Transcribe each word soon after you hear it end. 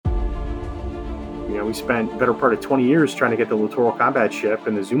We spent the better part of 20 years trying to get the littoral combat ship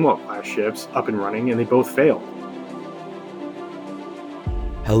and the Zumwalt class ships up and running, and they both failed.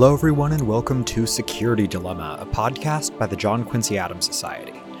 Hello, everyone, and welcome to Security Dilemma, a podcast by the John Quincy Adams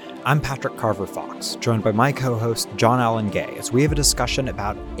Society. I'm Patrick Carver Fox, joined by my co-host John Allen Gay, as we have a discussion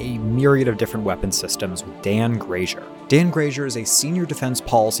about a myriad of different weapon systems with Dan Grazier. Dan Grazier is a Senior Defense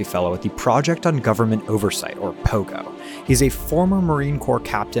Policy Fellow at the Project on Government Oversight, or POGO. He's a former Marine Corps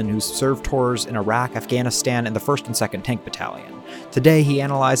captain who's served tours in Iraq, Afghanistan, and the 1st and 2nd Tank Battalion. Today, he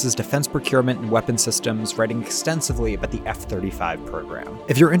analyzes defense procurement and weapon systems, writing extensively about the F-35 program.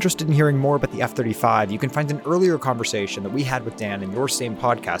 If you're interested in hearing more about the F-35, you can find an earlier conversation that we had with Dan in your same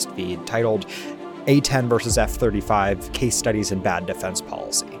podcast feed titled A-10 versus F-35, Case Studies in Bad Defense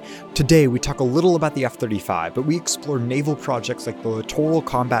Policy. Today, we talk a little about the F-35, but we explore naval projects like the Littoral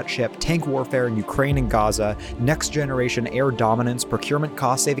Combat Ship, tank warfare in Ukraine and Gaza, next-generation air dominance, procurement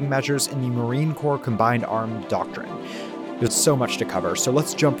cost-saving measures, and the Marine Corps Combined Armed Doctrine. There's so much to cover, so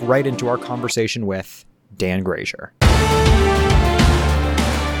let's jump right into our conversation with Dan Grazier. Dan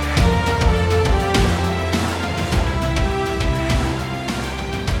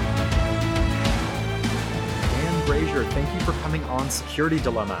Grazier, thank you for coming on Security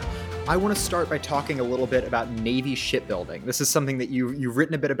Dilemma. I want to start by talking a little bit about Navy shipbuilding. This is something that you've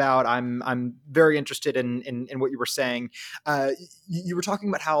written a bit about. I'm very interested in what you were saying. You were talking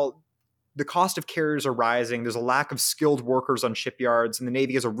about how the cost of carriers are rising. There's a lack of skilled workers on shipyards, and the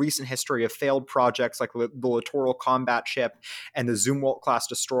Navy has a recent history of failed projects like the Littoral Combat Ship and the Zumwalt class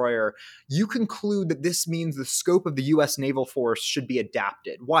destroyer. You conclude that this means the scope of the U.S. naval force should be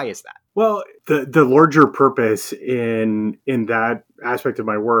adapted. Why is that? Well, the larger purpose in that aspect of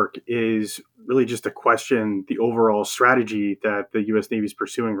my work is really just to question the overall strategy that the U.S. Navy is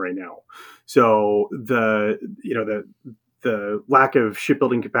pursuing right now. So the lack of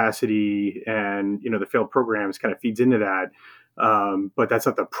shipbuilding capacity and, the failed programs kind of feeds into that. But that's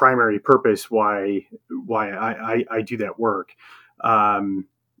not the primary purpose why I do that work.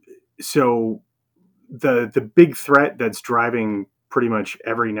 So the big threat that's driving pretty much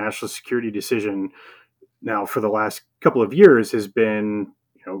every national security decision now for the last couple of years has been,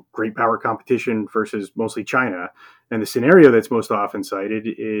 great power competition versus mostly China. And the scenario that's most often cited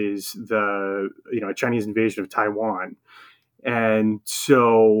is the, Chinese invasion of Taiwan. And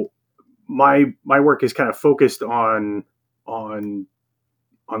so my work is kind of focused on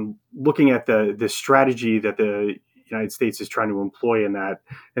looking at the strategy that the United States is trying to employ in that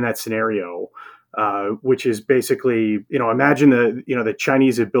scenario, which is basically, imagine the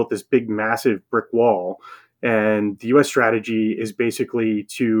Chinese have built this big, massive brick wall, and the U.S. strategy is basically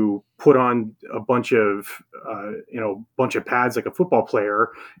to put on a bunch of pads like a football player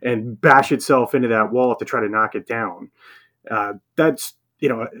and bash itself into that wall to try to knock it down. That's,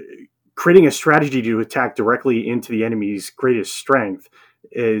 creating a strategy to attack directly into the enemy's greatest strength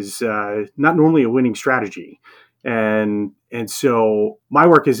is not normally a winning strategy. And so my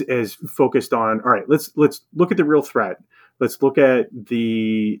work is focused on, all right, let's look at the real threat. Let's look at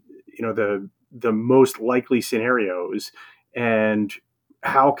the most likely scenarios, and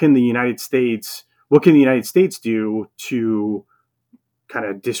what can the United States do to kind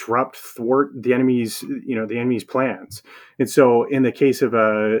of thwart the enemy's plans. And so in the case of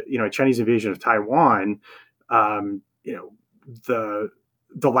a Chinese invasion of Taiwan, the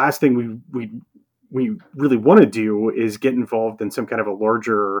last thing we really want to do is get involved in some kind of a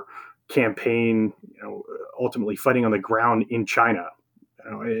larger campaign, ultimately fighting on the ground in China.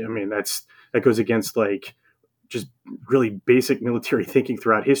 That goes against just really basic military thinking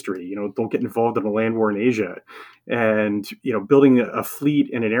throughout history. Don't get involved in a land war in Asia, and building a fleet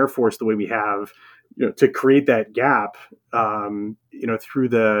and an air force the way we have, to create that gap, through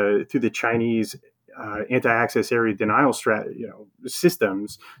the Chinese anti-access area denial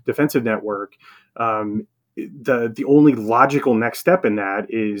systems, defensive network. The only logical next step in that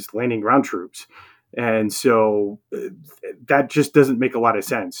is landing ground troops. And so that just doesn't make a lot of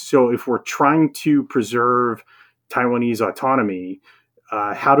sense. So if we're trying to preserve Taiwanese autonomy,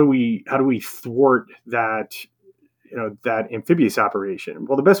 how do we thwart that amphibious operation?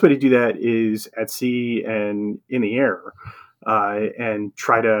 Well, the best way to do that is at sea and in the air, and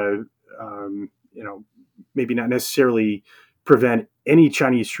try to maybe not necessarily prevent any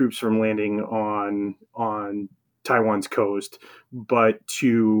Chinese troops from landing on Taiwan's coast, but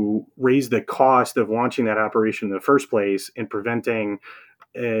to raise the cost of launching that operation in the first place and preventing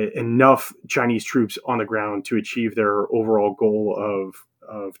enough Chinese troops on the ground to achieve their overall goal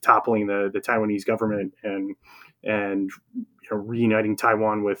of toppling the Taiwanese government and reuniting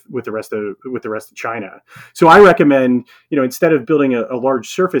Taiwan with the rest of China. So I recommend, instead of building a large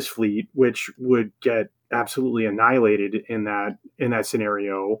surface fleet, which would get absolutely annihilated in that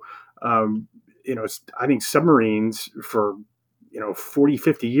scenario, I think submarines for 40,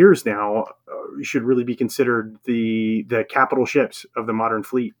 50 years now should really be considered the capital ships of the modern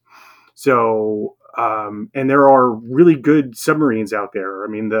fleet. So, and there are really good submarines out there. I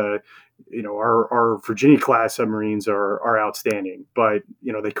mean, our Virginia class submarines are outstanding, but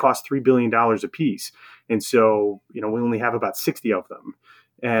they cost $3 billion a piece, and so we only have about 60 of them,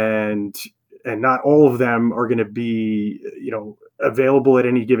 and not all of them are going to be available at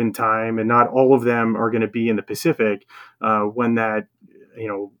any given time, and not all of them are going to be in the Pacific when that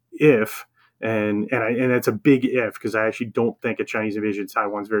if. And it's a big if, because I actually don't think a Chinese invasion of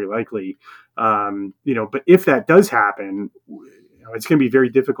Taiwan is very likely. But if that does happen, it's going to be very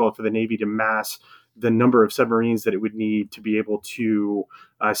difficult for the Navy to mass the number of submarines that it would need to be able to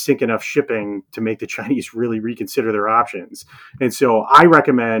sink enough shipping to make the Chinese really reconsider their options. And so I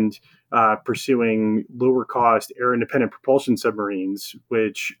recommend pursuing lower cost air independent propulsion submarines,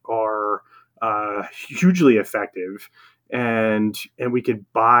 which are hugely effective, and we could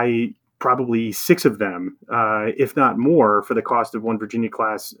buy probably 6 of them, if not more, for the cost of one Virginia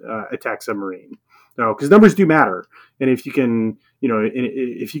class attack submarine. Because numbers do matter, and if you can,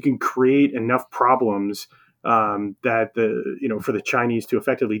 create enough problems that for the Chinese to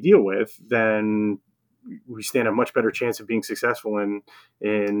effectively deal with, then we stand a much better chance of being successful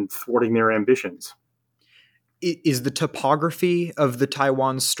in thwarting their ambitions. Is the topography of the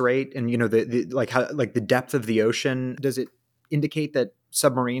Taiwan Strait and the depth of the ocean, does it indicate that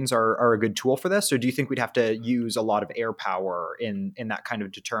submarines are a good tool for this, or do you think we'd have to use a lot of air power in that kind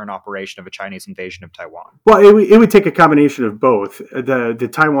of deterrent operation of a Chinese invasion of Taiwan? Well, it would take a combination of both. The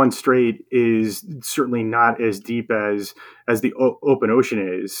Taiwan Strait is certainly not as deep as the open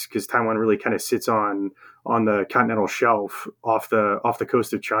ocean is, because Taiwan really kind of sits on the continental shelf off the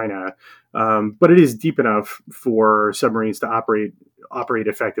coast of China, but it is deep enough for submarines to operate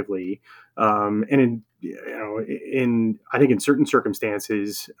effectively, and I think in certain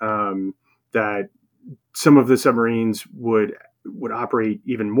circumstances that some of the submarines would operate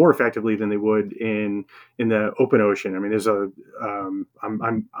even more effectively than they would in the open ocean. I mean, there's I'm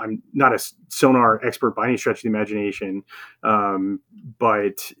not a sonar expert by any stretch of the imagination,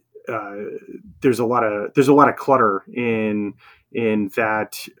 but there's a lot of clutter in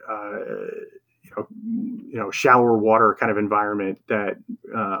that shallower water kind of environment that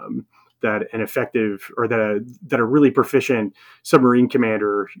an effective, or that a really proficient submarine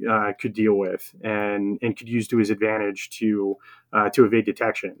commander could deal with and could use to his advantage to evade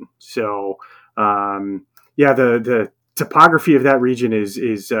detection. So the topography of that region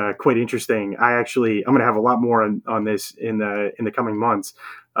is quite interesting. I'm going to have a lot more on this in the coming months,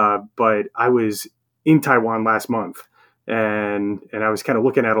 but I was in Taiwan last month, and I was kind of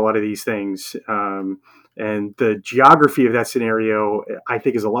looking at a lot of these things. And the geography of that scenario, I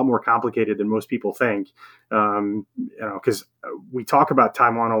think, is a lot more complicated than most people think. Because we talk about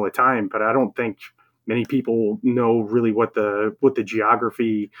Taiwan all the time, but I don't think many people know really what the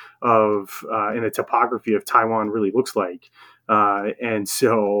geography of and the topography of Taiwan really looks like. And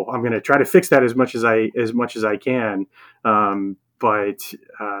so I'm going to try to fix that as much as I can. But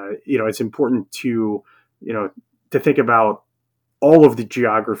it's important to think about all of the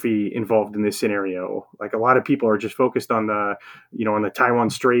geography involved in this scenario. Like, a lot of people are just focused on the Taiwan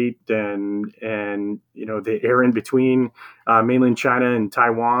Strait and the air in between mainland China and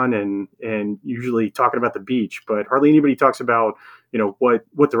Taiwan, and usually talking about the beach, but hardly anybody talks about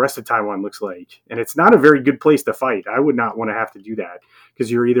what the rest of Taiwan looks like. And it's not a very good place to fight. I would not want to have to do that,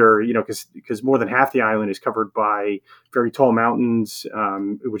 because you're either because more than half the island is covered by very tall mountains,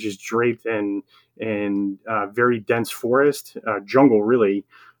 which is draped in very dense forest, jungle really,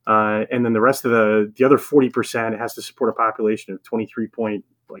 and then the rest of the other 40% has to support a population of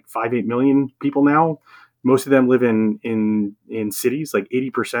 23.58 million people now. Most of them live in cities. Like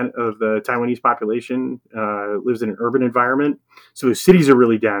 80% of the Taiwanese population lives in an urban environment. So the cities are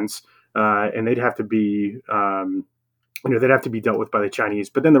really dense, and they'd have to be dealt with by the Chinese.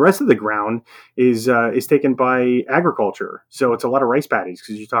 But then the rest of the ground is taken by agriculture. So it's a lot of rice paddies,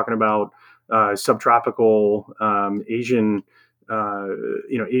 because you're talking about subtropical Asian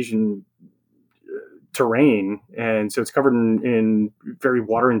terrain, and so it's covered in very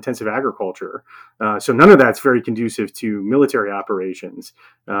water intensive agriculture. So none of that's very conducive to military operations.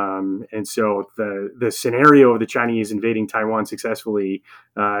 And so the scenario of the Chinese invading Taiwan successfully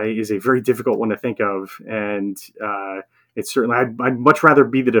is a very difficult one to think of, and it's certainly I'd much rather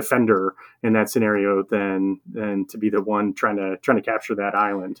be the defender in that scenario than to be the one trying to capture that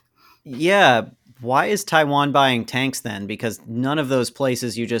island. Yeah. Why is Taiwan buying tanks then? Because none of those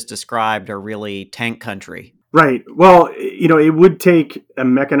places you just described are really tank country. Right. Well, it would take a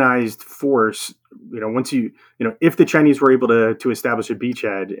mechanized force. Once if the Chinese were able to establish a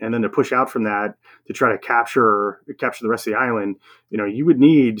beachhead and then to push out from that to try to capture the rest of the island, you would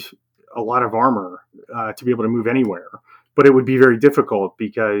need a lot of armor to be able to move anywhere. But it would be very difficult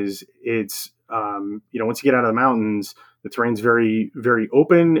because it's once you get out of the mountains, the terrain's very, very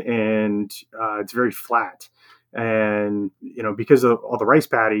open and it's very flat. And because of all the rice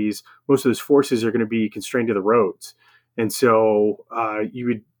paddies, most of those forces are going to be constrained to the roads, and so you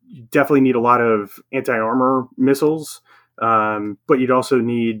would definitely need a lot of anti-armor missiles, but you'd also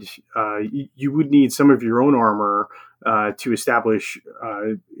need you would need some of your own armor to establish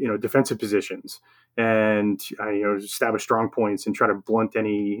defensive positions and establish strong points and try to blunt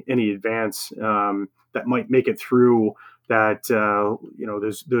any advance that might make it through that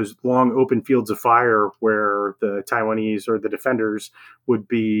those long open fields of fire where the Taiwanese or the defenders would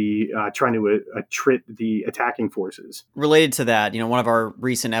be trying to attrit the attacking forces. Related to that, one of our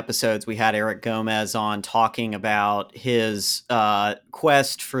recent episodes, we had Eric Gomez on talking about his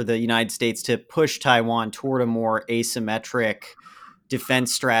quest for the United States to push Taiwan toward a more asymmetric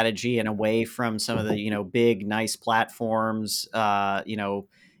defense strategy and away from some of the, big, nice platforms,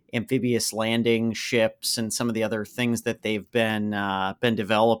 amphibious landing ships and some of the other things that they've been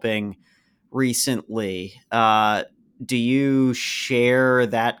developing recently. Do you share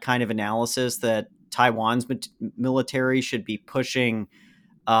that kind of analysis that Taiwan's military should be pushing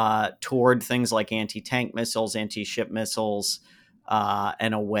toward things like anti-tank missiles, anti-ship missiles,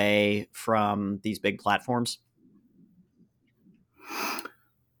 and away from these big platforms?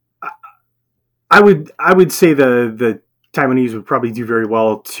 I would say the Taiwanese would probably do very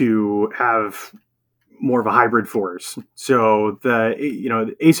well to have more of a hybrid force. So the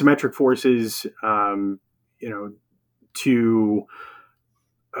asymmetric forces, to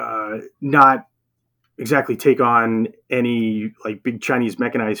not exactly take on any like big Chinese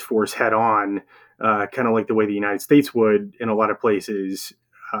mechanized force head on, kind of like the way the United States would in a lot of places.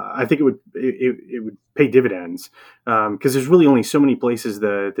 I think it would pay dividends because there's really only so many places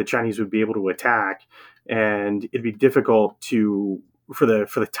the Chinese would be able to attack, and it'd be difficult for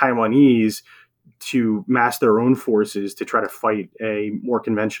the Taiwanese to mass their own forces to try to fight a more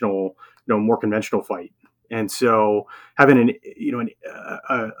conventional fight. And so having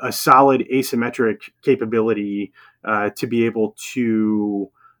a solid asymmetric capability to be able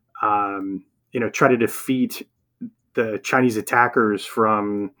to try to defeat the Chinese attackers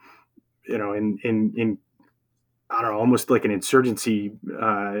from in I don't know, almost like an insurgency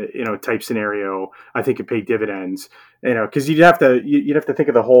type scenario, I think it paid dividends. Because you'd have to think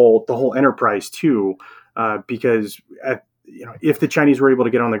of the whole enterprise too, because if the Chinese were able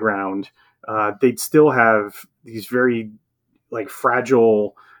to get on the ground, they'd still have these very like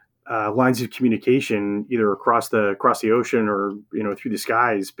fragile lines of communication either across the ocean or through the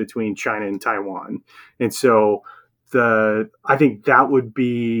skies between China and Taiwan, and so I think that would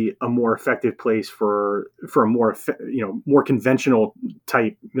be a more effective place for a more conventional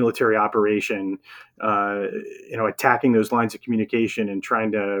type military operation, attacking those lines of communication and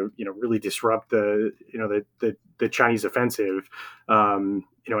trying to really disrupt the Chinese offensive,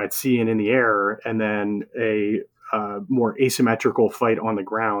 at sea and in the air, and then a more asymmetrical fight on the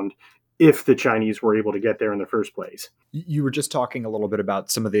ground if the Chinese were able to get there in the first place. You were just talking a little bit about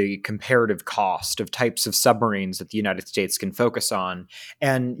some of the comparative cost of types of submarines that the United States can focus on.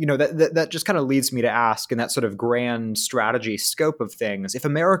 And, that just kind of leads me to ask, in that sort of grand strategy scope of things, if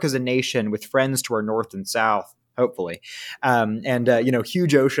America's a nation with friends to our north and south, hopefully, and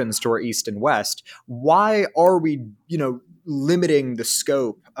huge oceans to our east and west, why are we, limiting the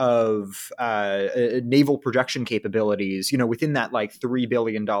scope of naval projection capabilities, within that like $3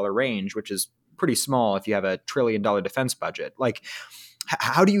 billion range, which is pretty small if you have a $1 trillion defense budget? Like,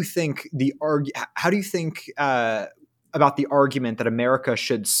 how do you think about the argument that America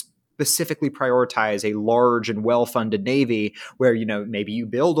should specifically prioritize a large and well-funded Navy where, maybe you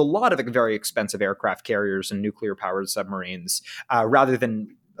build a lot of very expensive aircraft carriers and nuclear-powered submarines rather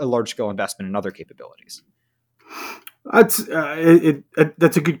than a large-scale investment in other capabilities? That's a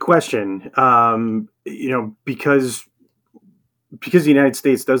good question. Because the United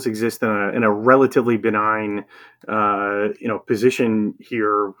States does exist in a relatively benign, position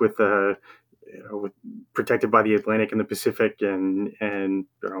here with protected by the Atlantic and the Pacific and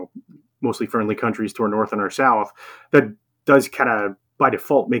mostly friendly countries to our north and our south. That does kind of by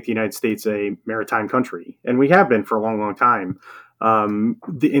default make the United States a maritime country, and we have been for a long, long time. And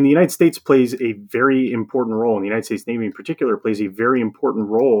the United States plays a very important role, and the United States Navy in particular plays a very important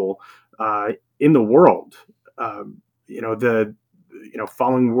role in the world. You know,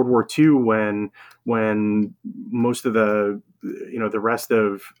 following World War II, when most of the rest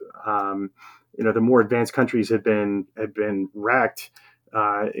of the more advanced countries had been wrecked,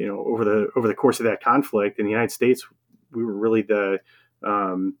 over the course of that conflict. In the United States, we were really the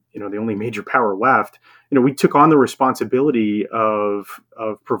only major power left. We took on the responsibility of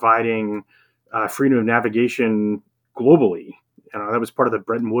providing freedom of navigation globally. That was part of the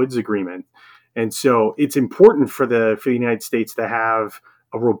Bretton Woods Agreement, and so it's important for the United States to have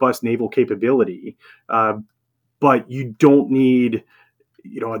a robust naval capability, but you don't need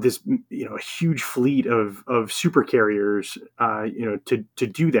a huge fleet of super carriers to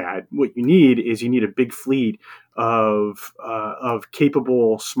do that. What you need is a big fleet of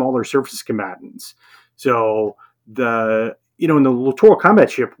capable smaller surface combatants. So and the littoral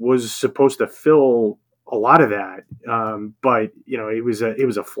combat ship was supposed to fill a lot of that, but it was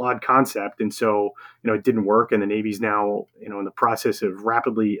a flawed concept, and so it didn't work. And the Navy's now in the process of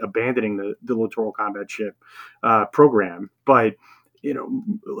rapidly abandoning the littoral combat ship program, but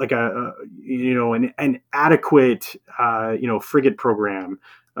like an adequate frigate program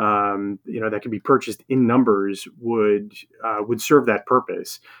that can be purchased in numbers would serve that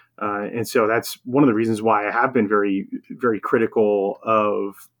purpose. And so that's one of the reasons why I have been very, very critical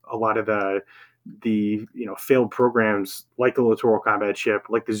of a lot of the failed programs like the littoral combat ship,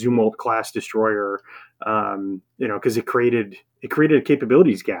 like the Zumwalt class destroyer, because it created a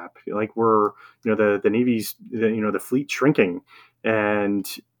capabilities gap. Like the Navy's the fleet shrinking, and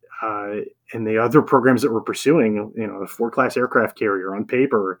the other programs that we're pursuing, the Ford class aircraft carrier, on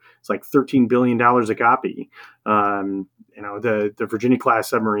paper it's like $13 billion a copy. The Virginia class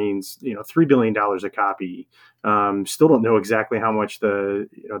submarines, $3 billion a copy. Still don't know exactly how much the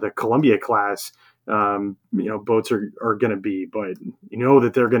Columbia class boats are going to be, but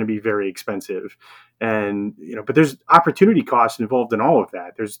that they're going to be very expensive. And but there's opportunity costs involved in all of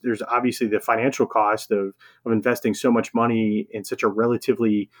that. There's obviously the financial cost of investing so much money in such a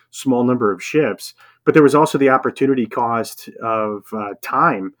relatively small number of ships, but there was also the opportunity cost of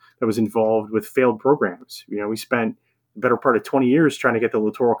time that was involved with failed programs. We spent the better part of 20 years trying to get the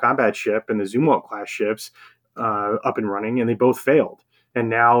littoral combat ship and the Zumwalt class ships up and running, and they both failed. And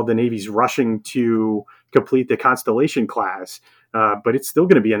now the Navy's rushing to complete the Constellation class, but it's still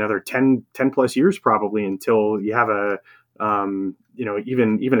going to be another 10 plus years probably until you have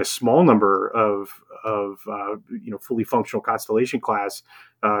even a small number of fully functional Constellation class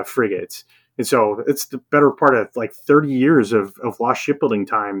frigates. And so it's the better part of like 30 years of lost shipbuilding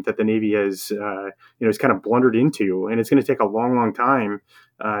time that the Navy has kind of blundered into, and it's going to take a long, long time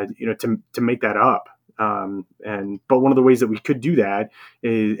to make that up. But one of the ways that we could do that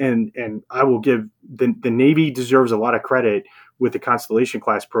is, and I will give the Navy deserves a lot of credit with the Constellation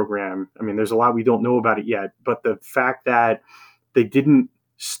class program. I mean, there's a lot we don't know about it yet, but the fact that they didn't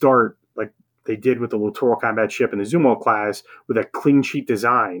start like they did with the littoral combat ship and the Zumwalt class with a clean sheet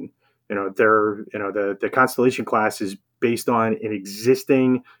design. The Constellation class is based on an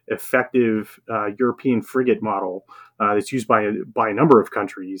existing effective European frigate model that's used by a number of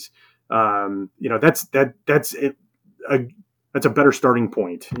countries. That's it. That's a better starting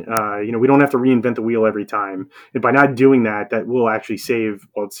point. We don't have to reinvent the wheel every time, and by not doing that, that will actually save.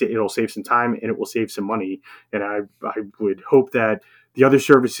 Well, it'll save some time and it will save some money. And I would hope that the other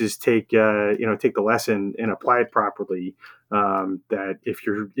services take the lesson and apply it properly. That if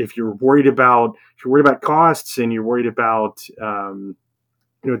you're worried about costs and you're worried about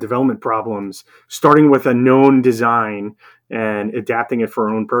development problems, starting with a known design and adapting it for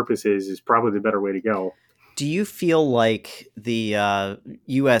our own purposes is probably the better way to go. Do you feel like the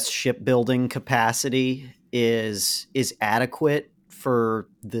U.S. shipbuilding capacity is adequate for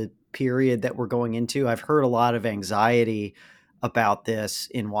the period that we're going into? I've heard a lot of anxiety about this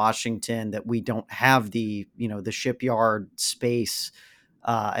in Washington, that we don't have the shipyard space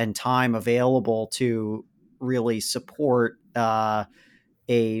and time available to really support a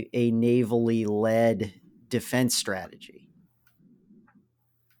navally led defense strategy.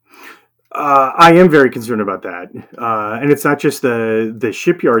 I am very concerned about that, and it's not just the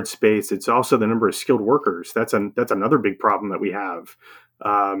shipyard space; it's also the number of skilled workers. That's another big problem that we have.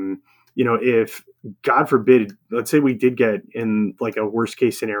 If God forbid, let's say we did get in like a worst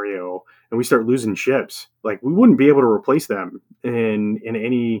case scenario, and we start losing ships, like we wouldn't be able to replace them in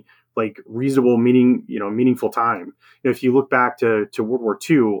any like reasonable meaningful time. If you look back to World War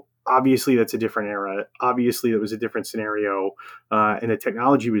II, obviously that's a different era. Obviously, it was a different scenario, and the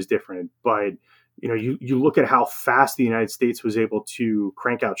technology was different. But you look at how fast the United States was able to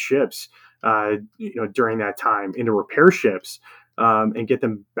crank out ships, during that time, and to repair ships, and get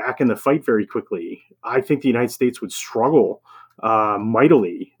them back in the fight very quickly. I think the United States would struggle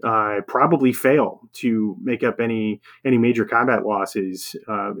mightily, probably fail to make up any major combat losses,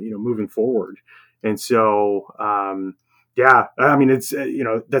 moving forward. And so, yeah, I mean, it's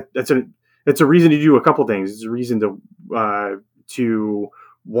that's a reason to do a couple things. It's a reason to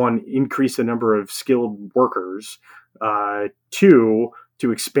one, increase the number of skilled workers. Two,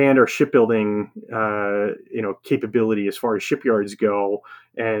 to expand our shipbuilding, capability as far as shipyards go.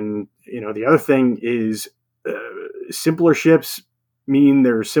 And the other thing is, simpler ships mean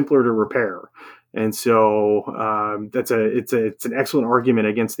they're simpler to repair. And so, it's an excellent argument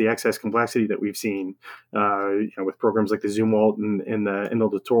against the excess complexity that we've seen, with programs like the Zumwalt and the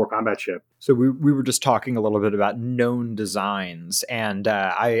Littoral combat ship. So we were just talking a little bit about known designs, and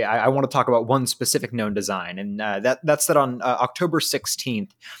I want to talk about one specific known design, and that's that on October 16th,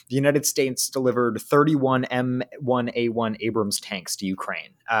 the United States delivered 31 M1A1 Abrams tanks to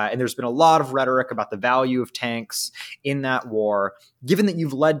Ukraine. And there's been a lot of rhetoric about the value of tanks in that war. Given that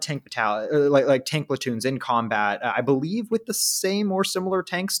you've led tank like tank platoons in combat, I believe with the same or similar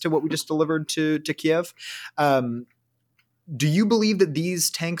tanks to what we just delivered to Kiev, do you believe that these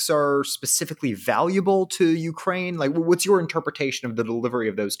tanks are specifically valuable to Ukraine? Like, what's your interpretation of the delivery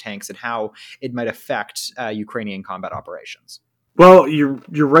of those tanks and how it might affect Ukrainian combat operations? Well,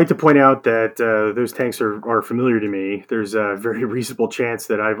 you're right to point out that those tanks are familiar to me. There's a very reasonable chance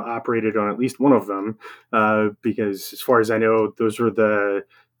that I've operated on at least one of them, because as far as I know, those were the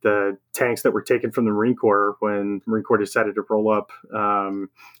tanks that were taken from the Marine Corps when the Marine Corps decided to roll up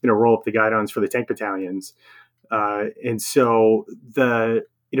the guidons for the tank battalions. And so the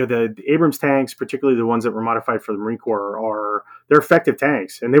Abrams tanks, particularly the ones that were modified for the Marine Corps, they're effective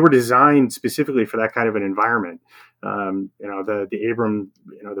tanks, and they were designed specifically for that kind of an environment. The Abrams,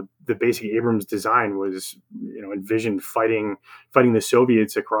 the basic Abrams design was, envisioned fighting the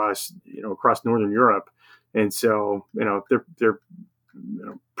Soviets across Northern Europe, and so they're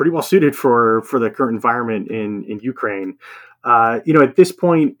pretty well suited for the current environment in Ukraine. At this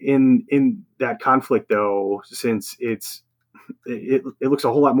point in that conflict, though, since it looks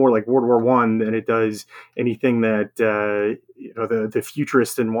a whole lot more like World War One than it does anything that the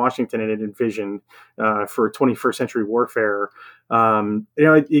futurists in Washington had envisioned for 21st century warfare.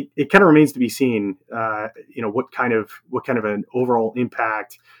 It kind of remains to be seen. What kind of an overall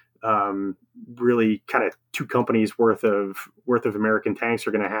impact, really kind of two companies worth of American tanks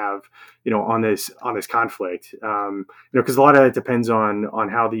are going to have, on this conflict. Because a lot of it depends on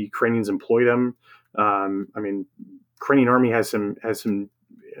how the Ukrainians employ them. Ukrainian army has some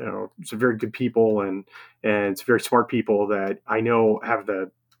some very good people and some very smart people that I know have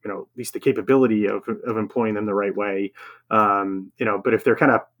the at least the capability of employing them the right way. But if they're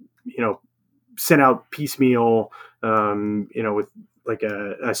kind of sent out piecemeal, with like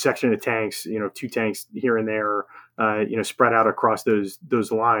a section of tanks, two tanks here and there, spread out across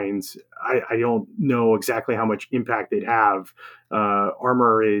those lines, I don't know exactly how much impact they'd have.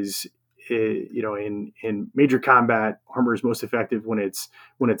 Armor is, in major combat, armor is most effective when it's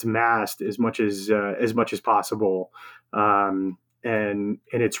massed as much as possible, and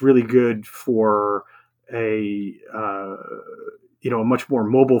it's really good for a much more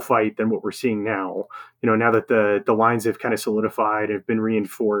mobile fight than what we're seeing now. Now that the lines have kind of solidified, have been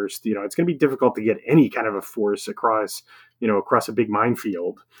reinforced, it's going to be difficult to get any kind of a force across a big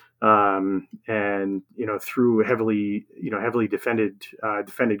minefield, and through heavily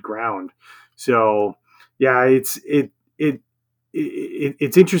defended ground. So yeah, it's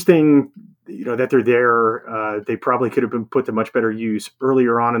interesting that they're there. They probably could have been put to much better use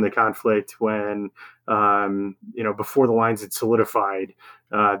earlier on in the conflict when before the lines had solidified.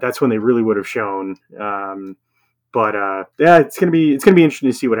 That's when they really would have shown. But it's gonna be interesting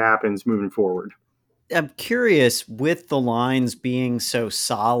to see what happens moving forward. I'm curious, with the lines being so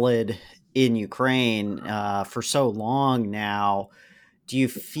solid in Ukraine for so long now, do you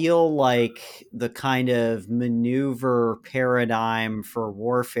feel like the kind of maneuver paradigm for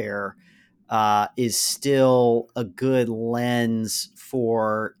warfare is still a good lens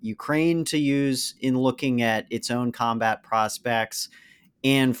for Ukraine to use in looking at its own combat prospects,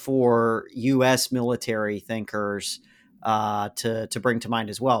 and for U.S. military thinkers to bring to mind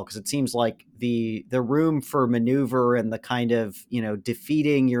as well? Because it seems like the room for maneuver and the kind of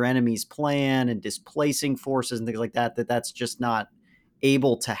defeating your enemy's plan and displacing forces and things like that's just not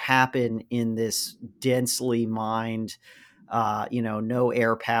able to happen in this densely mined no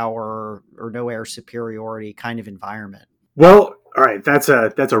air power or no air superiority kind of environment? Well, all right, that's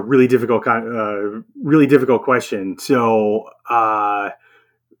a really difficult question. So I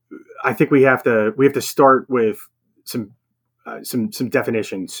think we have to start with some some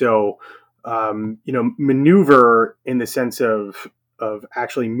definition. So maneuver in the sense of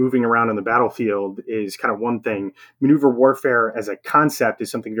actually moving around on the battlefield is kind of one thing. Maneuver warfare as a concept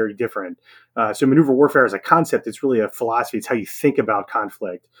is something very different. So maneuver warfare as a concept, it's really a philosophy. It's how you think about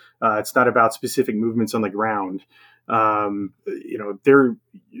conflict. It's not about specific movements on the ground. The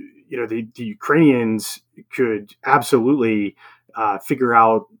Ukrainians could absolutely figure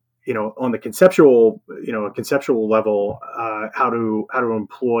out, on the conceptual level, how to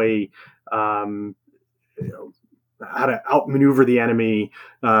employ, um, you know, how to outmaneuver the enemy.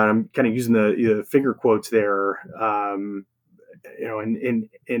 I'm kind of using the finger quotes there. In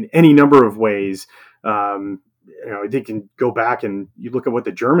any number of ways. They can go back and you look at what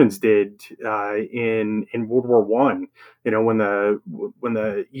the Germans did in World War One. When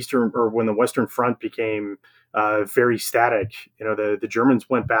the Western Front became very static, the Germans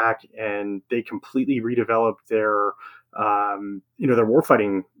went back and they completely redeveloped their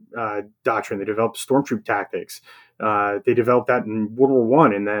warfighting doctrine. They developed stormtroop tactics. They developed that in World War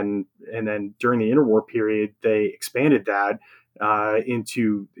One, and then during the interwar period, they expanded that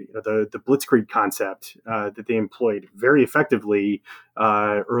into the blitzkrieg concept that they employed very effectively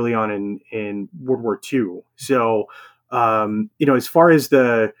early on in World War II. So, as far as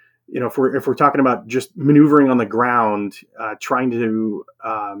if we're talking about just maneuvering on the ground, trying to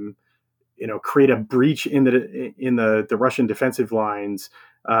create a breach in the Russian defensive lines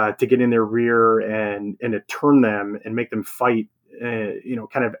to get in their rear and to turn them and make them fight,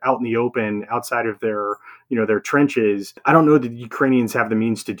 kind of out in the open outside of their trenches. I don't know that the Ukrainians have the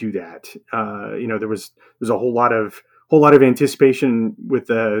means to do that. There's a whole lot of anticipation with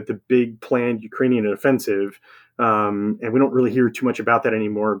the big planned Ukrainian offensive, and we don't really hear too much about that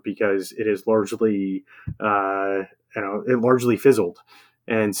anymore because it is largely it largely fizzled.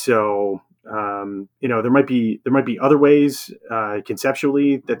 And so there might be other ways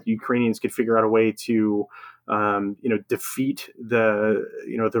conceptually that the Ukrainians could figure out a way to defeat the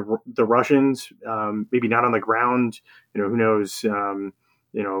Russians. Maybe not on the ground. Who knows?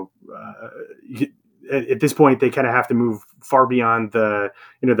 At this point, they kind of have to move far beyond the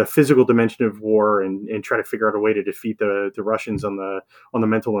physical dimension of war and try to figure out a way to defeat the Russians on the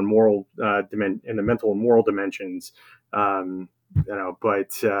mental and moral dimensions.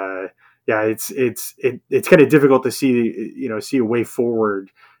 But yeah, it's kind of difficult to see a way forward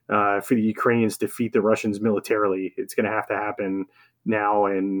for the Ukrainians to defeat the Russians militarily. It's going to have to happen now,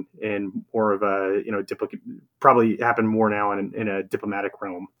 and more of a probably happen more now in a diplomatic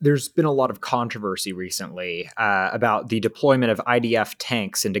realm. There's been a lot of controversy recently about the deployment of IDF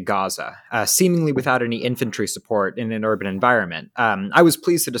tanks into Gaza, seemingly without any infantry support in an urban environment. I was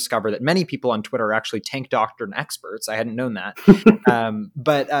pleased to discover that many people on Twitter are actually tank doctrine experts. I hadn't known that.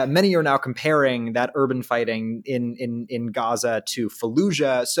 But many are now comparing that urban fighting in Gaza to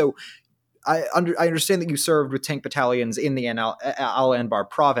Fallujah. So I understand that you served with tank battalions in the Al Anbar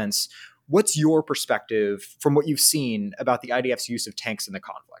province. What's your perspective from what you've seen about the IDF's use of tanks in the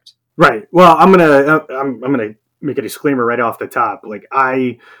conflict? Right. Well, I'm gonna make a disclaimer right off the top. Like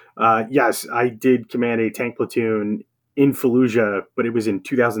yes, I did command a tank platoon in Fallujah, but it was in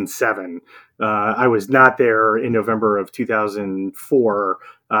 2007. I was not there in November of 2004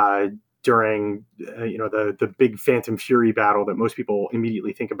 during the big Phantom Fury battle that most people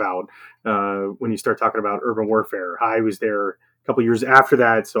immediately think about when you start talking about urban warfare. I was there a couple years after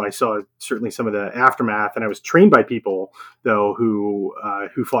that, so I saw certainly some of the aftermath, and I was trained by people though who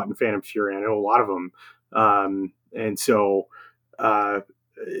fought in Phantom Fury. I know a lot of them, and so the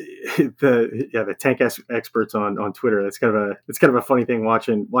tank experts on Twitter. It's kind of a funny thing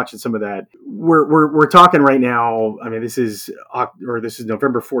watching some of that. We're talking right now. I mean, this is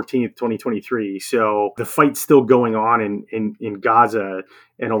November 14th, 2023. So the fight's still going on in Gaza,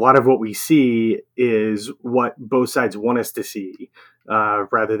 and a lot of what we see is what both sides want us to see,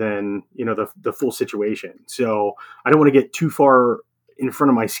 rather than the full situation. So I don't want to get too far in front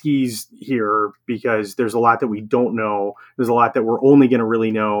of my skis here because there's a lot that we don't know. There's a lot that we're only going to really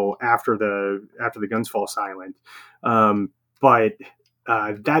know after the guns fall silent. But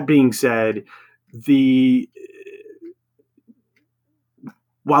that being said, the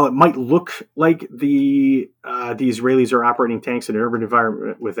while it might look like the Israelis are operating tanks in an urban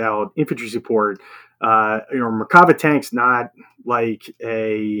environment without infantry support, Merkava tank's like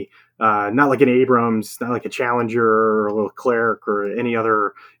a not like an Abrams, not like a Challenger or a Leclerc or any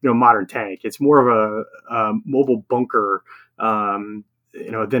other modern tank. It's more of a mobile bunker, than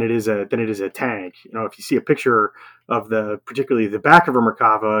it is a tank. If you see a picture of particularly the back of a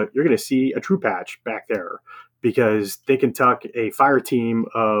Merkava, you're going to see a troop hatch back there, because they can tuck a fire team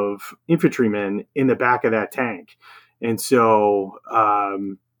of infantrymen in the back of that tank. And so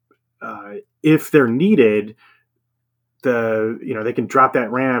if they're needed, they can drop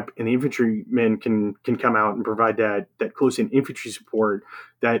that ramp and the infantrymen can come out and provide that close-in infantry support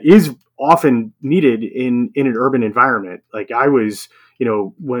that is often needed in an urban environment. Like I was,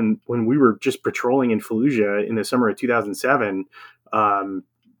 when we were just patrolling in Fallujah in the summer of 2007,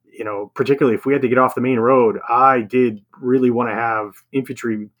 particularly if we had to get off the main road, I did really want to have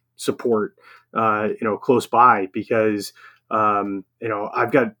infantry support, close by, because,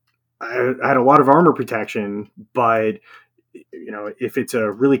 I had a lot of armor protection, but if it's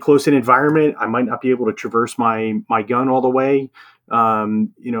a really close-in environment, I might not be able to traverse my gun all the way, at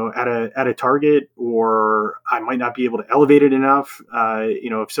a target, or I might not be able to elevate it enough,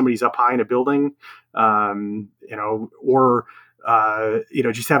 if somebody's up high in a building, or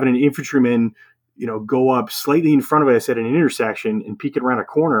just having an infantryman, go up slightly in front of us at an intersection and peek it around a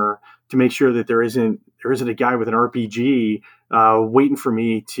corner to make sure that there isn't a guy with an RPG waiting for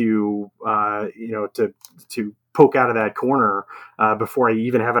me to poke out of that corner before I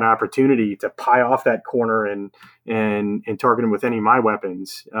even have an opportunity to pie off that corner and target him with any of my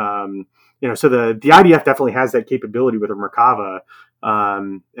weapons. So the IDF definitely has that capability with a Merkava,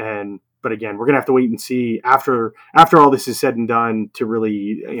 but again, we're going to have to wait and see after all this is said and done to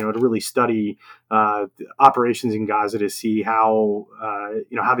really study operations in Gaza to see how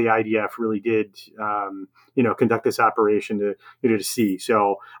the IDF really did conduct this operation to see.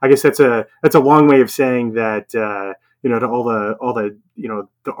 So I guess that's a long way of saying that to all the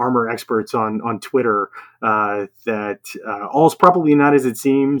armor experts on Twitter, that all's probably not as it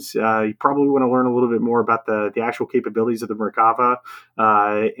seems. You probably want to learn a little bit more about the actual capabilities of the Merkava,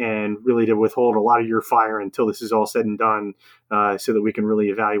 and really to withhold a lot of your fire until this is all said and done, so that we can really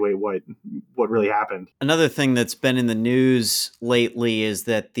evaluate what really happened. Another thing that's been in the news lately is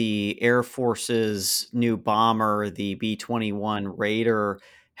that the Air Force's new bomber, the B-21 Raider,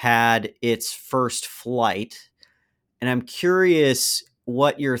 had its first flight. And I'm curious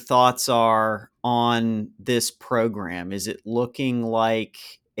what your thoughts are on this program. Is it looking like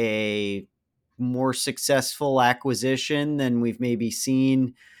a more successful acquisition than we've maybe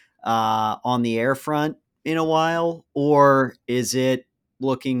seen on the air front in a while? Or is it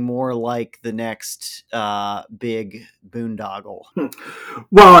looking more like the next big boondoggle?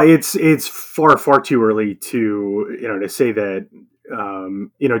 Well, it's far too early to say that,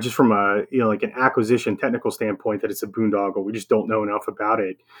 just from a like an acquisition technical standpoint, that it's a boondoggle. We just don't know enough about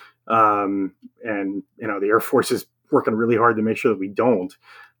it, and the Air Force is working really hard to make sure that we don't.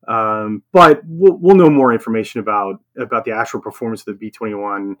 But we'll know more information about the actual performance of the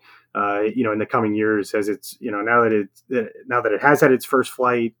B-21, in the coming years, as it's now that it has had its first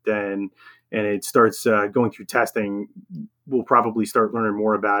flight and it starts going through testing. We'll probably start learning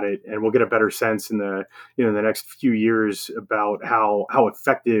more about it, and we'll get a better sense in the next few years about how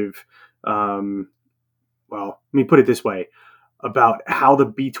effective. Well, let me put it this way: about how the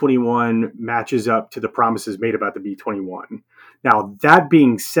B-21 matches up to the promises made about the B-21. Now, that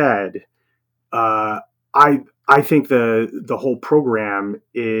being said, I think the whole program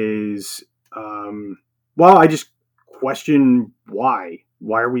is, I just question why.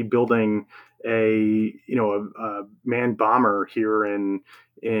 Why are we building a manned bomber here in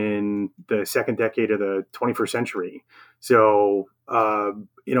the second decade of the 21st century? So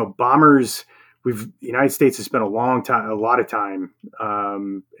bombers. The United States has spent a lot of time,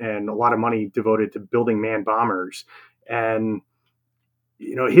 and a lot of money devoted to building manned bombers, and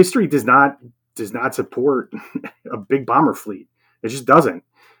history does not support a big bomber fleet. It just doesn't.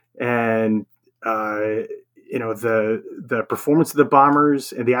 And the performance of the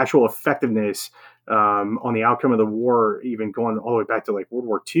bombers and the actual effectiveness on the outcome of the war, even going all the way back to like World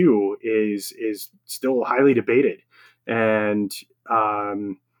War II, is still highly debated. And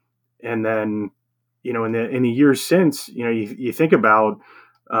then in the years since, you think about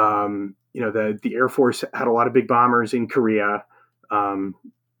the Air Force had a lot of big bombers in Korea.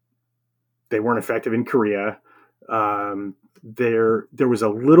 They weren't effective in Korea. There was a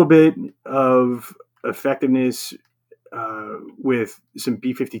little bit of effectiveness with some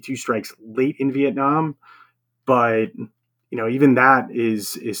B-52 strikes late in Vietnam, but even that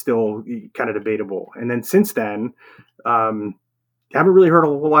is still kind of debatable. And then since then, haven't really heard a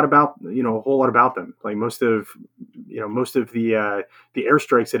whole lot about them. Like most of the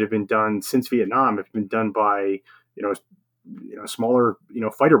airstrikes that have been done since Vietnam have been done by smaller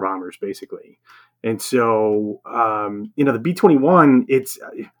fighter bombers basically. And so the B-21, it's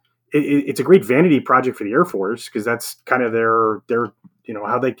a great vanity project for the Air Force because that's kind of their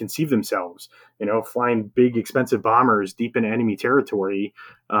how they conceive themselves, flying big expensive bombers deep into enemy territory,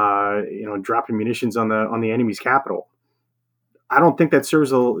 dropping munitions on the enemy's capital. I don't think that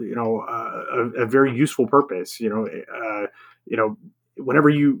serves a very useful purpose. Whenever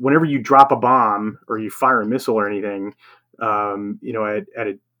you drop a bomb or you fire a missile or anything,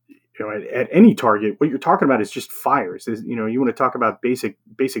 at any target, what you're talking about is just fires. You want to talk about basic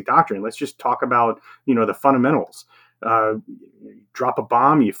doctrine. Let's just talk about the fundamentals. Drop a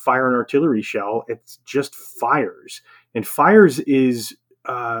bomb, you fire an artillery shell. It's just fires, and fires is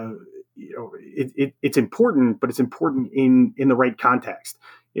it's important, but it's important in the right context.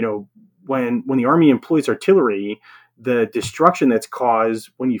 When the Army employs artillery, the destruction that's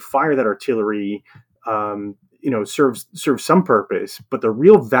caused when you fire that artillery, serves some purpose. But the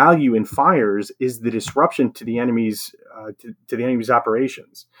real value in fires is the disruption to the enemy's to the enemy's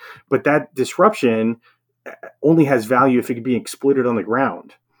operations. But that disruption only has value if it can be exploited on the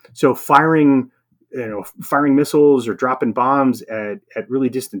ground. So firing missiles or dropping bombs at really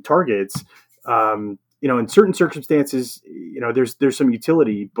distant targets, in certain circumstances, there's some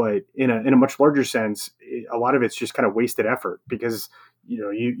utility, but in a much larger sense, a lot of it's just kind of wasted effort because,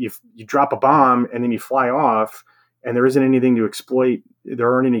 you drop a bomb and then you fly off and there isn't anything to exploit.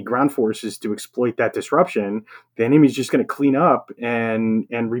 There aren't any ground forces to exploit that disruption. The enemy's just going to clean up and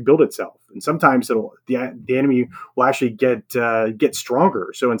rebuild itself. And sometimes the enemy will actually get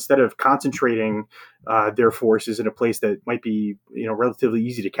stronger. So instead of concentrating their forces in a place that might be relatively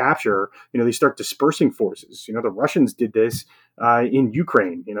easy to capture, they start dispersing forces. The Russians did this in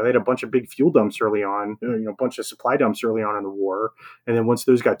Ukraine. They had a bunch of big fuel dumps early on, a bunch of supply dumps early on in the war, and then once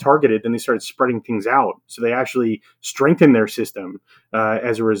those got targeted, then they started spreading things out. So they actually strengthened their system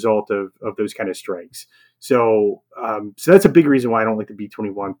as a result of those kind of strikes. So that's a big reason why I don't like the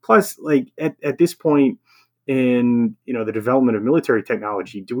B-21. Plus, like at this point in the development of military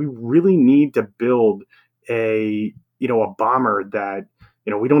technology, do we really need to build a bomber that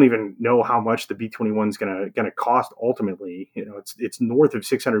we don't even know how much the B-21 is going to cost ultimately? It's north of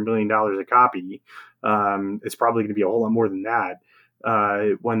 $600 million a copy. It's probably going to be a whole lot more than that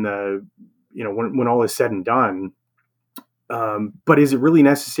when all is said and done. But is it really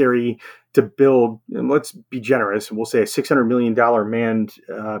necessary to build, and let's be generous, and we'll say a $600 million manned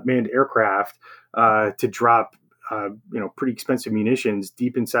aircraft to drop pretty expensive munitions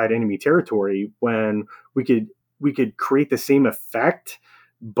deep inside enemy territory when we could create the same effect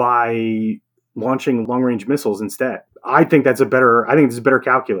by launching long range missiles instead? I think this is better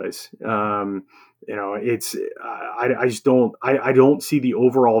calculus. I just don't see the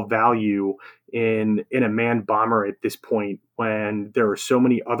overall value in a manned bomber at this point when there are so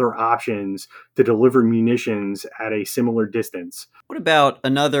many other options to deliver munitions at a similar distance. What about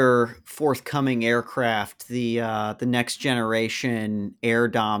another forthcoming aircraft, the next generation air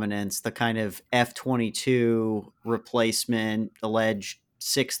dominance, the kind of F-22 replacement, alleged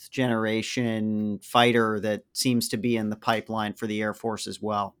sixth generation fighter that seems to be in the pipeline for the Air Force as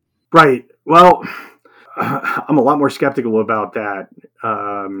well? Right. Well, I'm a lot more skeptical about that.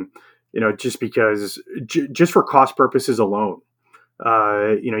 Just because, just for cost purposes alone.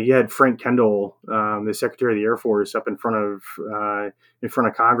 You had Frank Kendall, the Secretary of the Air Force, up in front of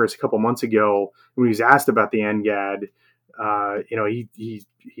Congress a couple months ago when he was asked about the NGAD.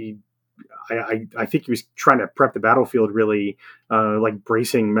 I think he was trying to prep the battlefield, really, like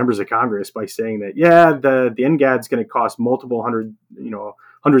bracing members of Congress by saying that the NGAD is going to cost multiple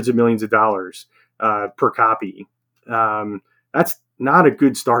hundreds of millions of dollars per copy. That's not a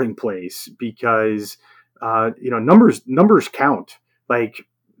good starting place because numbers count. Like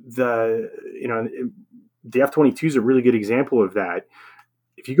the F-22 is a really good example of that.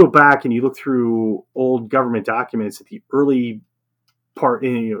 If you go back and you look through old government documents at the early part,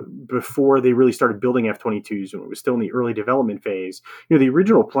 before they really started building F-22s, when it was still in the early development phase, the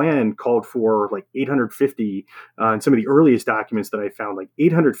original plan called for like 850, and some of the earliest documents that I found, like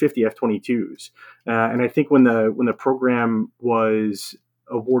 850 F-22s. And I think when the program was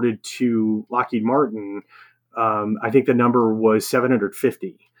awarded to Lockheed Martin, I think the number was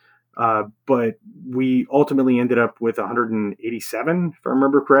 750. But we ultimately ended up with 187, if I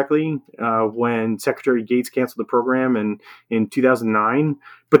remember correctly, when Secretary Gates canceled the program in 2009.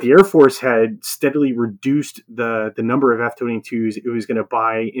 But the Air Force had steadily reduced the number of F-22s it was going to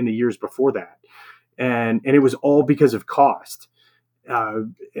buy in the years before that, and it was all because of cost.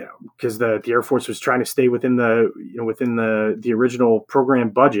 Because the Air Force was trying to stay within the original program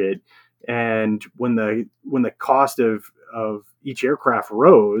budget, and when the cost of each aircraft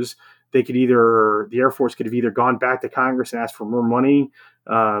rose, the Air Force could have either gone back to Congress and asked for more money,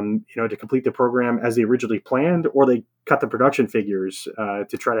 to complete the program as they originally planned, or they cut the production figures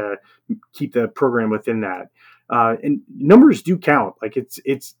to try to keep the program within that. And numbers do count. Like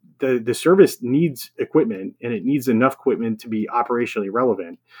it's the service needs equipment, and it needs enough equipment to be operationally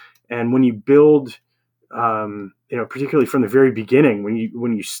relevant. And when you build, particularly from the very beginning,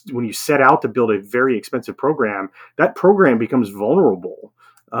 when you set out to build a very expensive program, that program becomes vulnerable,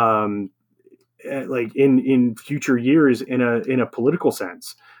 like in future years in a political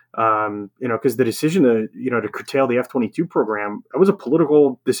sense. Because the decision to curtail the F-22 program, that was a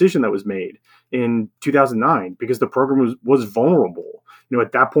political decision that was made in 2009 because the program was vulnerable.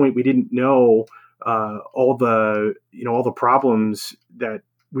 At that point, we didn't know all the problems that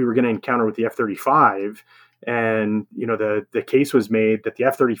we were going to encounter with the F-35. And the case was made that the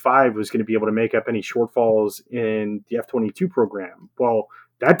F-35 was going to be able to make up any shortfalls in the F-22 program. Well,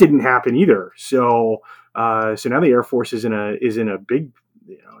 that didn't happen either. So now the Air Force is in a big,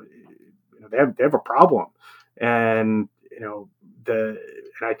 they have a problem, and and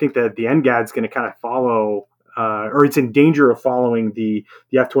I think that the NGAD is going to kind of follow, or it's in danger of following the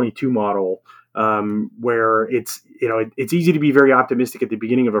F-22 model, where it's easy to be very optimistic at the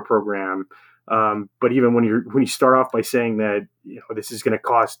beginning of a program. But even when you start off by saying that this is going to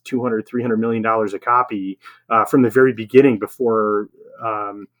cost $200-300 million a copy from the very beginning, before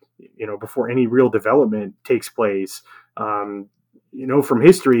any real development takes place, from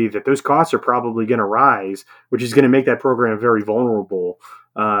history that those costs are probably going to rise, which is going to make that program very vulnerable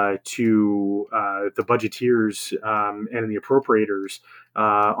to the budgeteers and the appropriators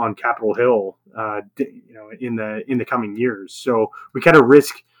on Capitol Hill, in the coming years. So we kind of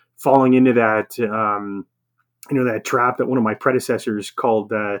risk falling into that, that trap that one of my predecessors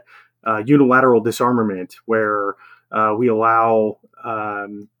called unilateral disarmament, where we allow,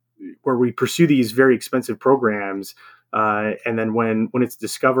 where we pursue these very expensive programs, and then when it's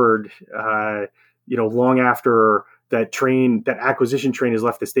discovered, long after that acquisition train has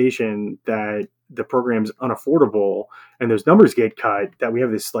left the station, that the program's unaffordable and those numbers get cut, that we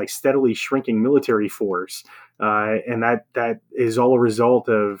have this like steadily shrinking military force, and that is all a result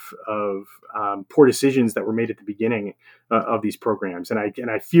of poor decisions that were made at the beginning of these programs. And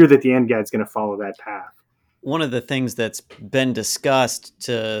I fear that the NGAD is going to follow that path. One of the things that's been discussed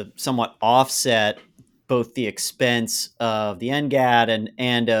to somewhat offset both the expense of the NGAD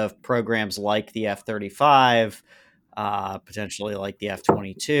and of programs like the F-35, potentially like the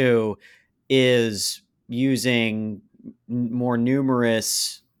F-22, is using more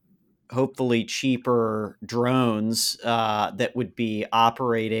numerous, hopefully cheaper drones that would be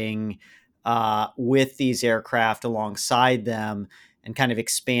operating with these aircraft alongside them, and kind of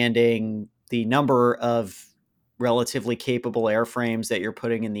expanding the number of relatively capable airframes that you're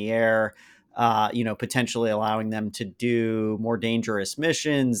putting in the air, potentially allowing them to do more dangerous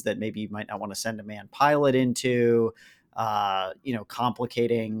missions that maybe you might not want to send a manned pilot into,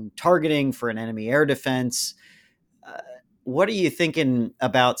 complicating targeting for an enemy air defense. What are you thinking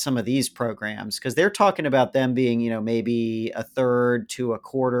about some of these programs? Because they're talking about them being, maybe a third to a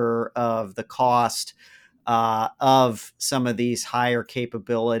quarter of the cost of some of these higher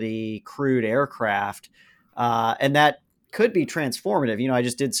capability crewed aircraft. And that could be transformative. I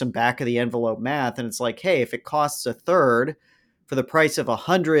just did some back of the envelope math, and it's like, hey, if it costs a third for the price of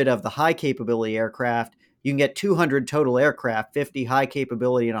 100 of the high capability aircraft, you can get 200 total aircraft, 50 high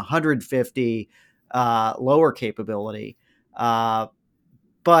capability and 150 lower capability. But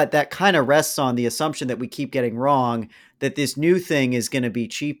that kind of rests on the assumption that we keep getting wrong, that this new thing is going to be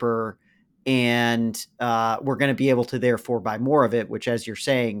cheaper, and we're going to be able to therefore buy more of it, which, as you're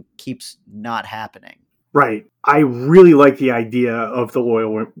saying, keeps not happening. Right. I really like the idea of the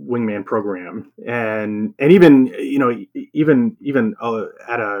loyal wingman program, and even at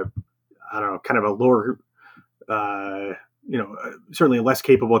a, I don't know, kind of a lower, certainly less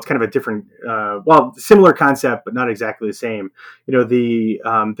capable. It's kind of a different, similar concept, but not exactly the same.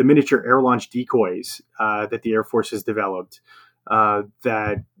 The miniature air launch decoys that the Air Force has developed.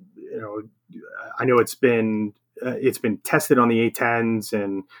 That I know it's been tested on the A-10s,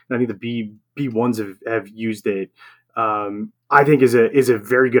 and I think the B-1s have used it. I think is a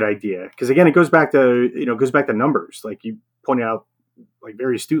very good idea, because again, it goes back to numbers, like you pointed out, like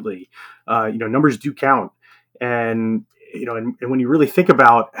very astutely. Numbers do count, and and when you really think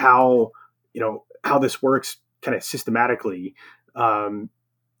about how this works kind of systematically, um,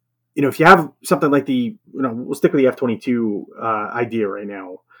 if you have something like we'll stick with the F-22 idea right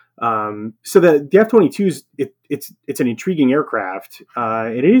now. So the F-22s, it's an intriguing aircraft,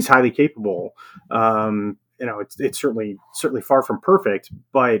 and it is highly capable. It's certainly far from perfect,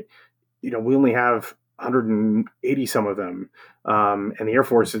 but we only have 180 some of them, and the Air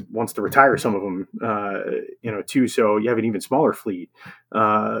Force wants to retire some of them, too. So you have an even smaller fleet,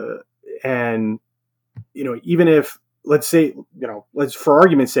 and even if, let's say, let's, for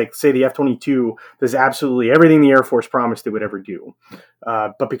argument's sake, say the F-22 does absolutely everything the Air Force promised it would ever do,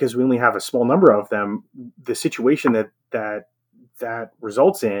 but because we only have a small number of them, the situation that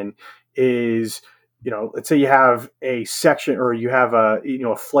results in is, let's say you have a section, or you have a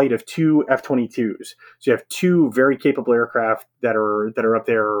flight of two F-22s. So you have two very capable aircraft that are up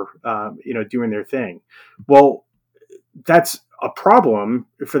there, doing their thing. Well, that's a problem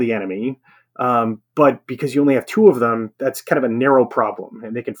for the enemy. But because you only have two of them, that's kind of a narrow problem,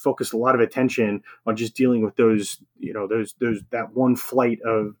 and they can focus a lot of attention on just dealing with those that one flight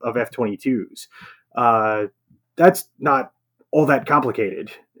of F-22s. That's not all that complicated,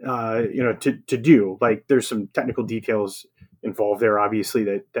 to do. Like, there's some technical details involved there, obviously,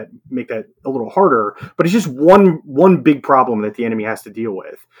 that make that a little harder. But it's just one big problem that the enemy has to deal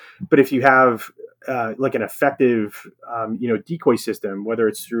with. But if you have like an effective, decoy system, whether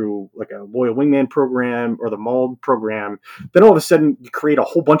it's through like a loyal wingman program or the MALD program, then all of a sudden you create a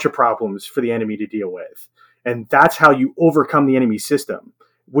whole bunch of problems for the enemy to deal with, and that's how you overcome the enemy system.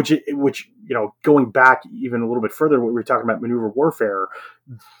 Which going back even a little bit further, what we were talking about maneuver warfare,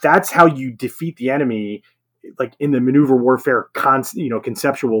 that's how you defeat the enemy, like in the maneuver warfare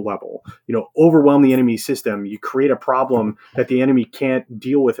conceptual level. Overwhelm the enemy system. You create a problem that the enemy can't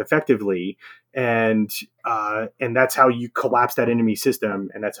deal with effectively, and that's how you collapse that enemy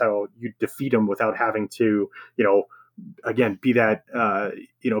system, and that's how you defeat them without having to, again, be that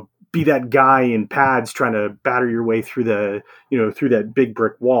guy in pads trying to batter your way through through that big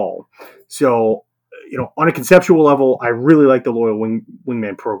brick wall. So, on a conceptual level, I really like the loyal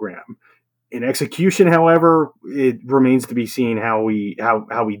wingman program. In execution, however, it remains to be seen how we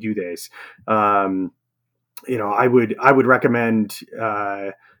do this. I would recommend,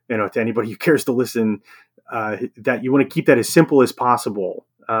 to anybody who cares to listen, that you want to keep that as simple as possible.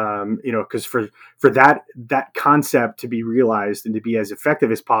 Because for that concept to be realized and to be as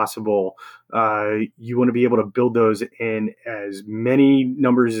effective as possible, you want to be able to build those in as many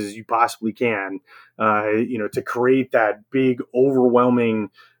numbers as you possibly can, to create that big, overwhelming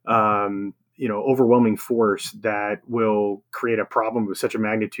force that will create a problem of such a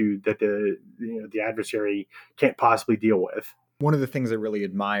magnitude that the adversary can't possibly deal with. One of the things I really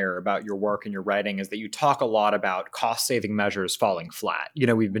admire about your work and your writing is that you talk a lot about cost-saving measures falling flat.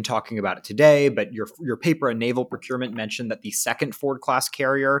 We've been talking about it today, but your paper on naval procurement mentioned that the second Ford-class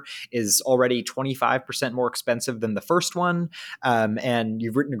carrier is already 25% more expensive than the first one, and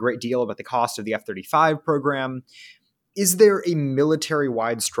you've written a great deal about the cost of the F-35 program. Is there a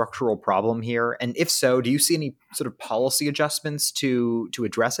military-wide structural problem here? And if so, do you see any sort of policy adjustments to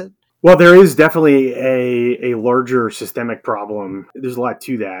address it? Well, there is definitely a larger systemic problem. There's a lot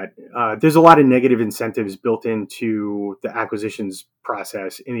to that. There's a lot of negative incentives built into the acquisitions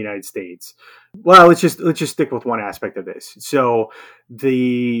process in the United States. Well, let's just stick with one aspect of this. So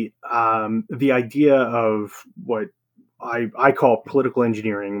the idea of what I call political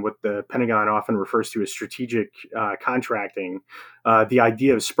engineering, what the Pentagon often refers to as strategic contracting, the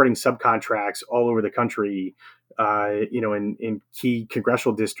idea of spreading subcontracts all over the country, in key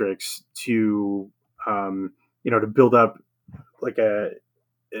congressional districts to build up like a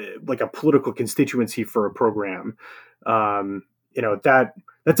political constituency for a program. That's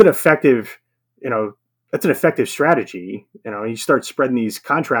an effective, strategy. You start spreading these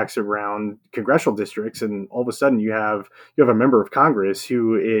contracts around congressional districts, and all of a sudden you have a member of Congress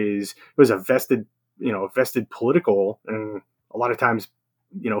who is a vested political, and a lot of times,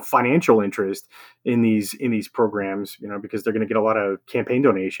 financial interest in these programs, because they're going to get a lot of campaign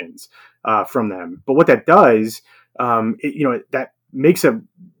donations from them. But what that does, that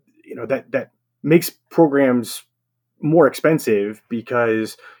makes programs more expensive,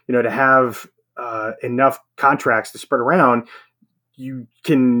 because to have enough contracts to spread around,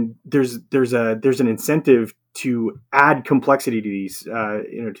 there's an incentive to add complexity to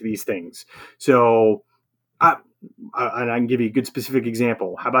these things. So and I can give you a good specific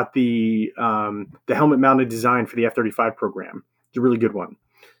example. How about the helmet mounted design for the F-35 program? It's a really good one.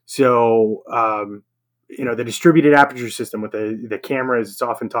 So, the distributed aperture system with the cameras, it's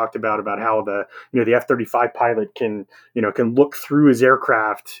often talked about how the F-35 pilot can look through his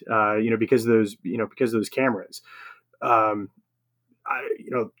aircraft, because of those cameras.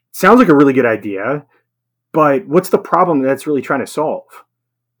 Sounds like a really good idea, but what's the problem that's really trying to solve?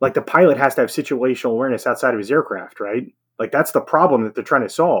 Like, the pilot has to have situational awareness outside of his aircraft, right? Like, that's the problem that they're trying to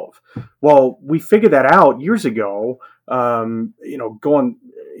solve. Well, we figured that out years ago.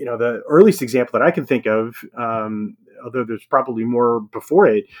 The earliest example that I can think of, although there's probably more before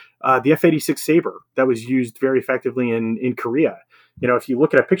it, the F-86 Sabre that was used very effectively in Korea. If you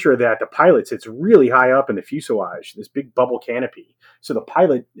look at a picture of that, the pilot sits really high up in the fuselage, this big bubble canopy. So the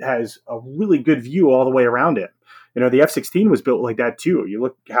pilot has a really good view all the way around him. The F-16 was built like that too. You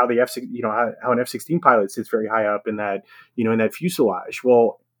look how the how an F-16 pilot sits very high up in that, in that fuselage.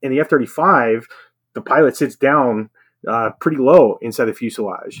 Well, in the F-35, the pilot sits down pretty low inside the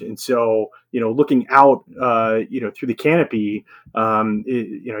fuselage, and so looking out, through the canopy,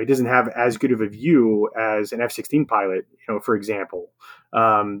 he doesn't have as good of a view as an F-16 pilot, for example.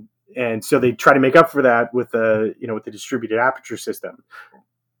 And so they try to make up for that with the distributed aperture system,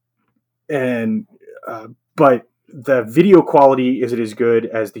 and but the video quality isn't as good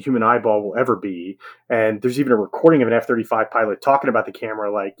as the human eyeball will ever be. And there's even a recording of an F-35 pilot talking about the camera,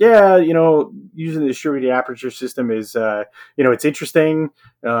 like, using the distributed aperture system is, it's interesting.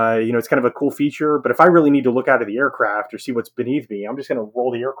 It's kind of a cool feature. But if I really need to look out of the aircraft or see what's beneath me, I'm just going to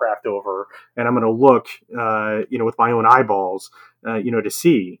roll the aircraft over and I'm going to look, with my own eyeballs, to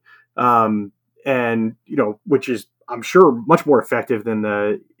see. Which is, I'm sure, much more effective than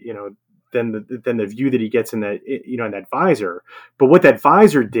than the view that he gets in that in that visor. But what that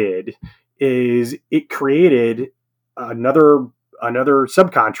visor did is it created another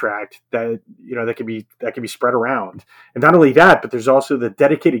subcontract that that can be spread around. And not only that, but there's also the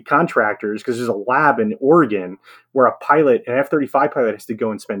dedicated contractors, because there's a lab in Oregon where an F-35 pilot has to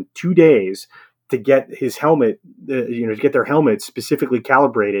go and spend 2 days to get his helmet, to get their helmets specifically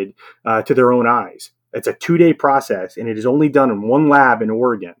calibrated to their own eyes. It's a 2-day process, and it is only done in one lab in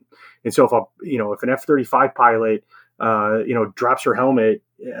Oregon. And so if an F-35 pilot, drops her helmet,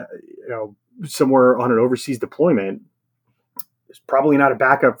 somewhere on an overseas deployment, there's probably not a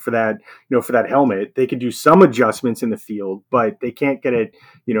backup for that, for that helmet. They can do some adjustments in the field, but they can't get it,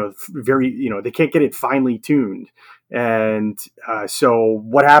 they can't get it finely tuned. And so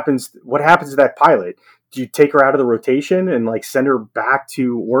what happens to that pilot? Do you take her out of the rotation and send her back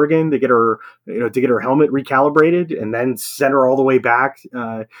to Oregon to get her, helmet recalibrated, and then send her all the way back,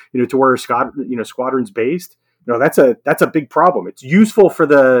 to where her squadron's based? That's a big problem. It's useful for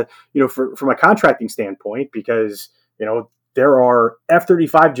the, from a contracting standpoint, because, there are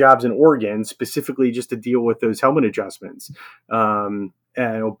F-35 jobs in Oregon specifically just to deal with those helmet adjustments.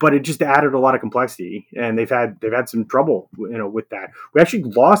 But it just added a lot of complexity, and they've had some trouble, with that. We actually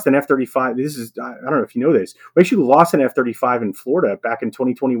lost an F-35. I don't know if you know this. We actually lost an F-35 in Florida back in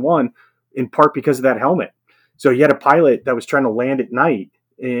 2021, in part because of that helmet. So you had a pilot that was trying to land at night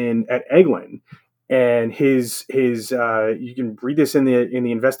at Eglin, and his you can read this in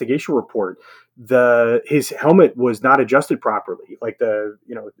the investigation report. His helmet was not adjusted properly, it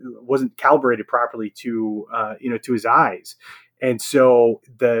wasn't calibrated properly to to his eyes. And so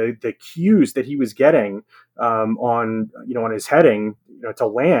the cues that he was getting on his heading, to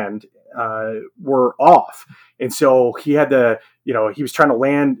land, were off. And so he had he was trying to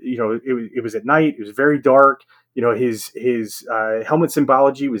land. It was at night. It was very dark. His helmet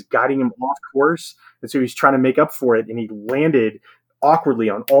symbology was guiding him off course, and so he's trying to make up for it. And he landed awkwardly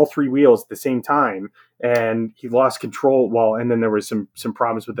on all three wheels at the same time, and he lost control. Well, and then there was some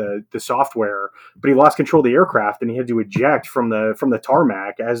problems with the software, but he lost control of the aircraft, and he had to eject from the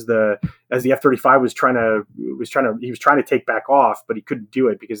tarmac as the F-35 was trying to take back off, but he couldn't do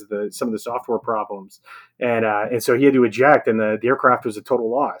it because of some of the software problems, and so he had to eject, and the aircraft was a total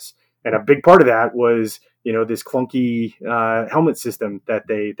loss. And a big part of that was this clunky helmet system that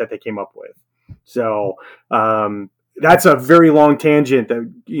they came up with. So that's a very long tangent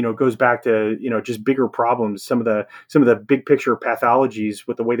that goes back to just bigger problems, some of the big picture pathologies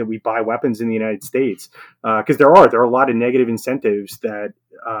with the way that we buy weapons in the United States, because there are a lot of negative incentives that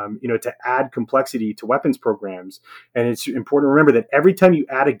to add complexity to weapons programs. And it's important to remember that every time you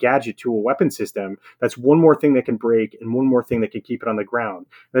add a gadget to a weapon system, that's one more thing that can break and one more thing that can keep it on the ground.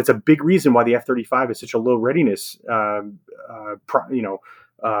 And that's a big reason why the F-35 is such a low readiness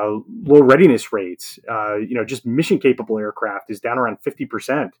low readiness rates. Just mission capable aircraft is down around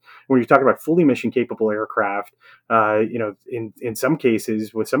 50%. When you talk about fully mission capable aircraft, in some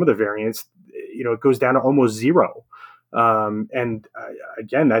cases with some of the variants, it goes down to almost zero. And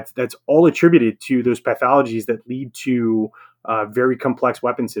again, that's all attributed to those pathologies that lead to very complex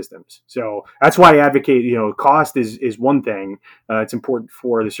weapon systems. So that's why I advocate, cost is one thing. It's important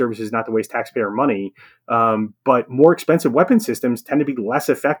for the services not to waste taxpayer money. But more expensive weapon systems tend to be less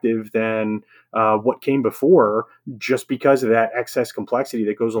effective than what came before, just because of that excess complexity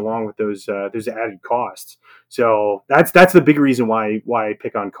that goes along with those added costs. So that's the big reason why I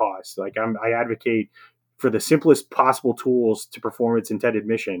pick on costs. Like I advocate for the simplest possible tools to perform its intended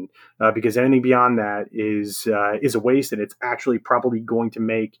mission, because anything beyond that is a waste, and it's actually probably going to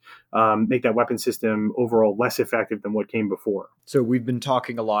make that weapon system overall less effective than what came before. So we've been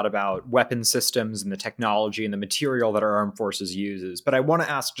talking a lot about weapon systems and the technology and the material that our armed forces uses, but I want to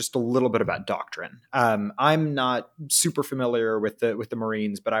ask just a little bit about doctrine. I'm not super familiar with the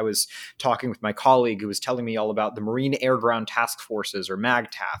Marines, but I was talking with my colleague who was telling me all about the Marine Air Ground Task Forces, or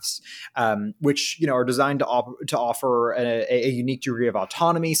MAGTFs, which are designed to offer a unique degree of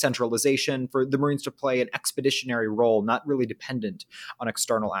autonomy, centralization for the Marines to play an expeditionary role, not really dependent on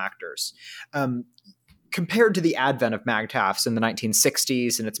external actors. Compared to the advent of MAGTFs in the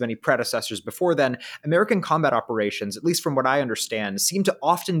 1960s and its many predecessors before then, American combat operations, at least from what I understand, seem to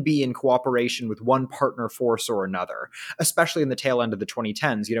often be in cooperation with one partner force or another, especially in the tail end of the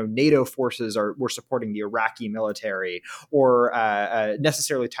 2010s. NATO forces were supporting the Iraqi military, or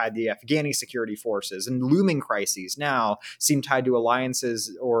necessarily tied to the Afghani security forces, and looming crises now seem tied to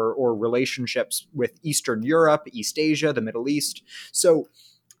alliances or relationships with Eastern Europe, East Asia, the Middle East. So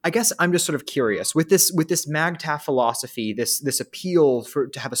I guess I'm just sort of curious with this MAGTF philosophy, this appeal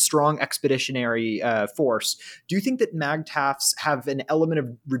to have a strong expeditionary force. Do you think that MAGTFs have an element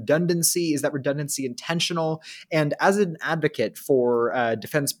of redundancy? Is that redundancy intentional? And as an advocate for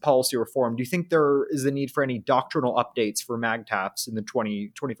defense policy reform, do you think there is a need for any doctrinal updates for MAGTFs in the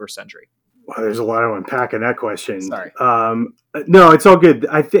 21st century? Well, there's a lot to unpack in that question. Sorry. No, it's all good.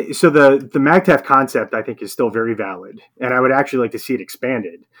 I think so. The MAGTF concept, I think, is still very valid, and I would actually like to see it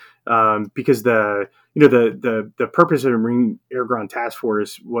expanded, because the purpose of the Marine Air Ground Task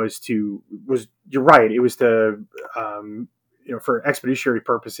Force was you're right. It was to for expeditionary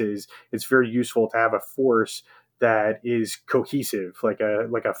purposes. It's very useful to have a force that is cohesive, like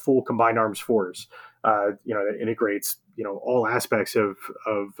a full combined arms force. That integrates all aspects of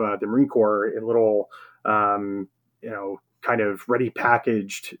the Marine Corps in little kind of ready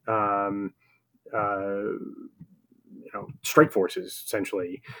packaged strike forces,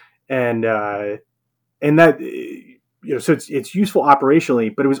 essentially, and that so it's useful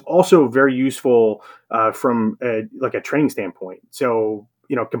operationally, but it was also very useful from a training standpoint. So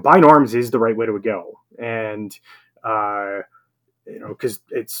combined arms is the right way to go, and because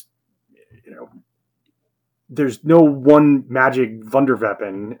it's there's no one magic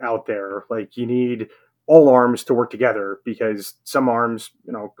Wunderweapon out there. Like, you need all arms to work together, because some arms,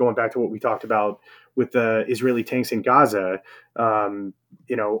 going back to what we talked about with the Israeli tanks in Gaza,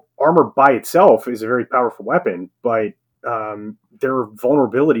 armor by itself is a very powerful weapon, but there are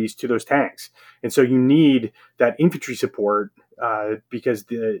vulnerabilities to those tanks. And so you need that infantry support, because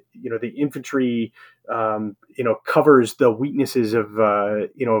the infantry, covers the weaknesses of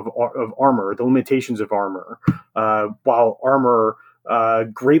armor, the limitations of armor, while armor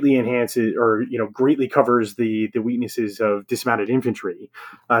greatly enhances or greatly covers the weaknesses of dismounted infantry.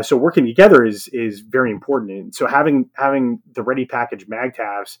 So working together is very important. And so having the ready package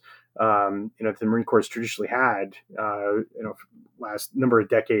MAGTFs, the Marine Corps has traditionally had, last number of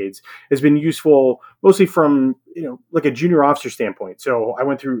decades, has been useful mostly from like a junior officer standpoint. So I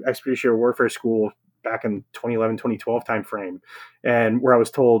went through expeditionary warfare school back in 2011, 2012 timeframe, and where I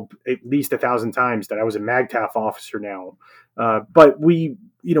was told at least 1,000 times that I was a MAGTF officer now. But we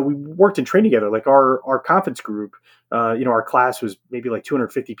worked and trained together. Like our conference group, our class was maybe like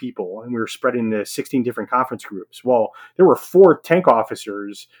 250 people, and we were spread into 16 different conference groups. Well, there were 4 tank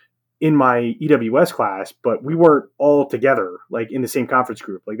officers in my EWS class, but we weren't all together, like in the same conference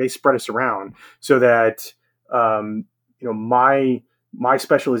group. Like, they spread us around so that, my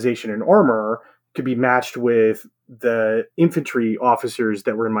specialization in armor could be matched with the infantry officers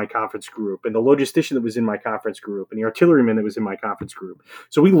that were in my conference group, and the logistician that was in my conference group, and the artilleryman that was in my conference group.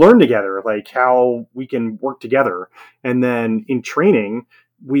 So we learned together, like, how we can work together. And then in training,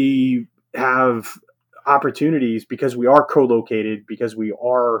 we have opportunities, because we are co-located, because we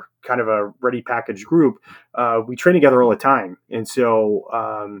are kind of a ready package group. We train together all the time. And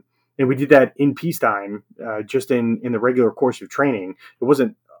so, And we did that in peacetime, just in the regular course of training. It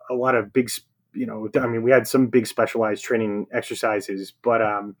wasn't a lot of big, we had some big specialized training exercises, but,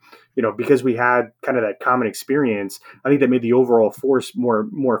 because we had kind of that common experience, I think that made the overall force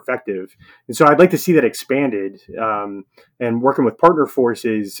more effective. And so I'd like to see that expanded. And working with partner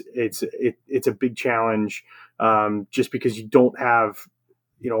forces, it's a big challenge, just because you don't have,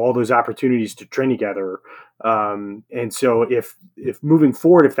 all those opportunities to train together. And so if moving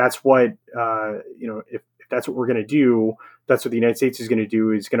forward, if that's what, if that's what we're going to do, that's what the United States is going to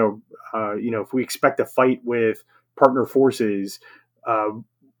do, is going to, if we expect to fight with partner forces,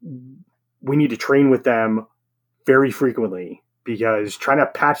 we need to train with them very frequently, because trying to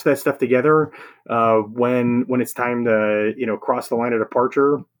patch that stuff together, when it's time to, cross the line of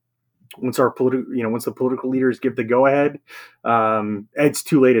departure, once the political leaders give the go ahead, it's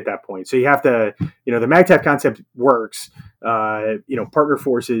too late at that point. So you have to, the MAGTF concept works, partner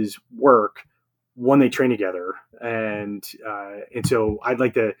forces work when they train together. And so I'd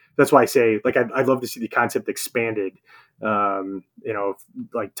like to, that's why I say, like, I'd love to see the concept expanded,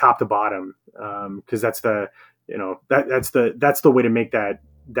 like top to bottom. Cause that's the, that's the way to make that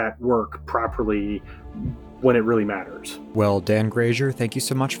work properly when it really matters. Well, Dan Grazier, thank you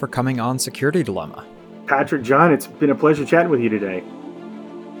so much for coming on Security Dilemma. Patrick, John, it's been a pleasure chatting with you today.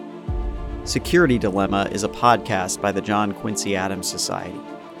 Security Dilemma is a podcast by the John Quincy Adams Society.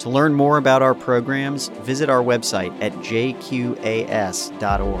 To learn more about our programs, visit our website at jqas.org.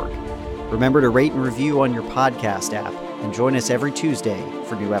 Remember to rate and review on your podcast app, and join us every Tuesday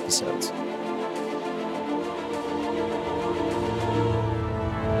for new episodes.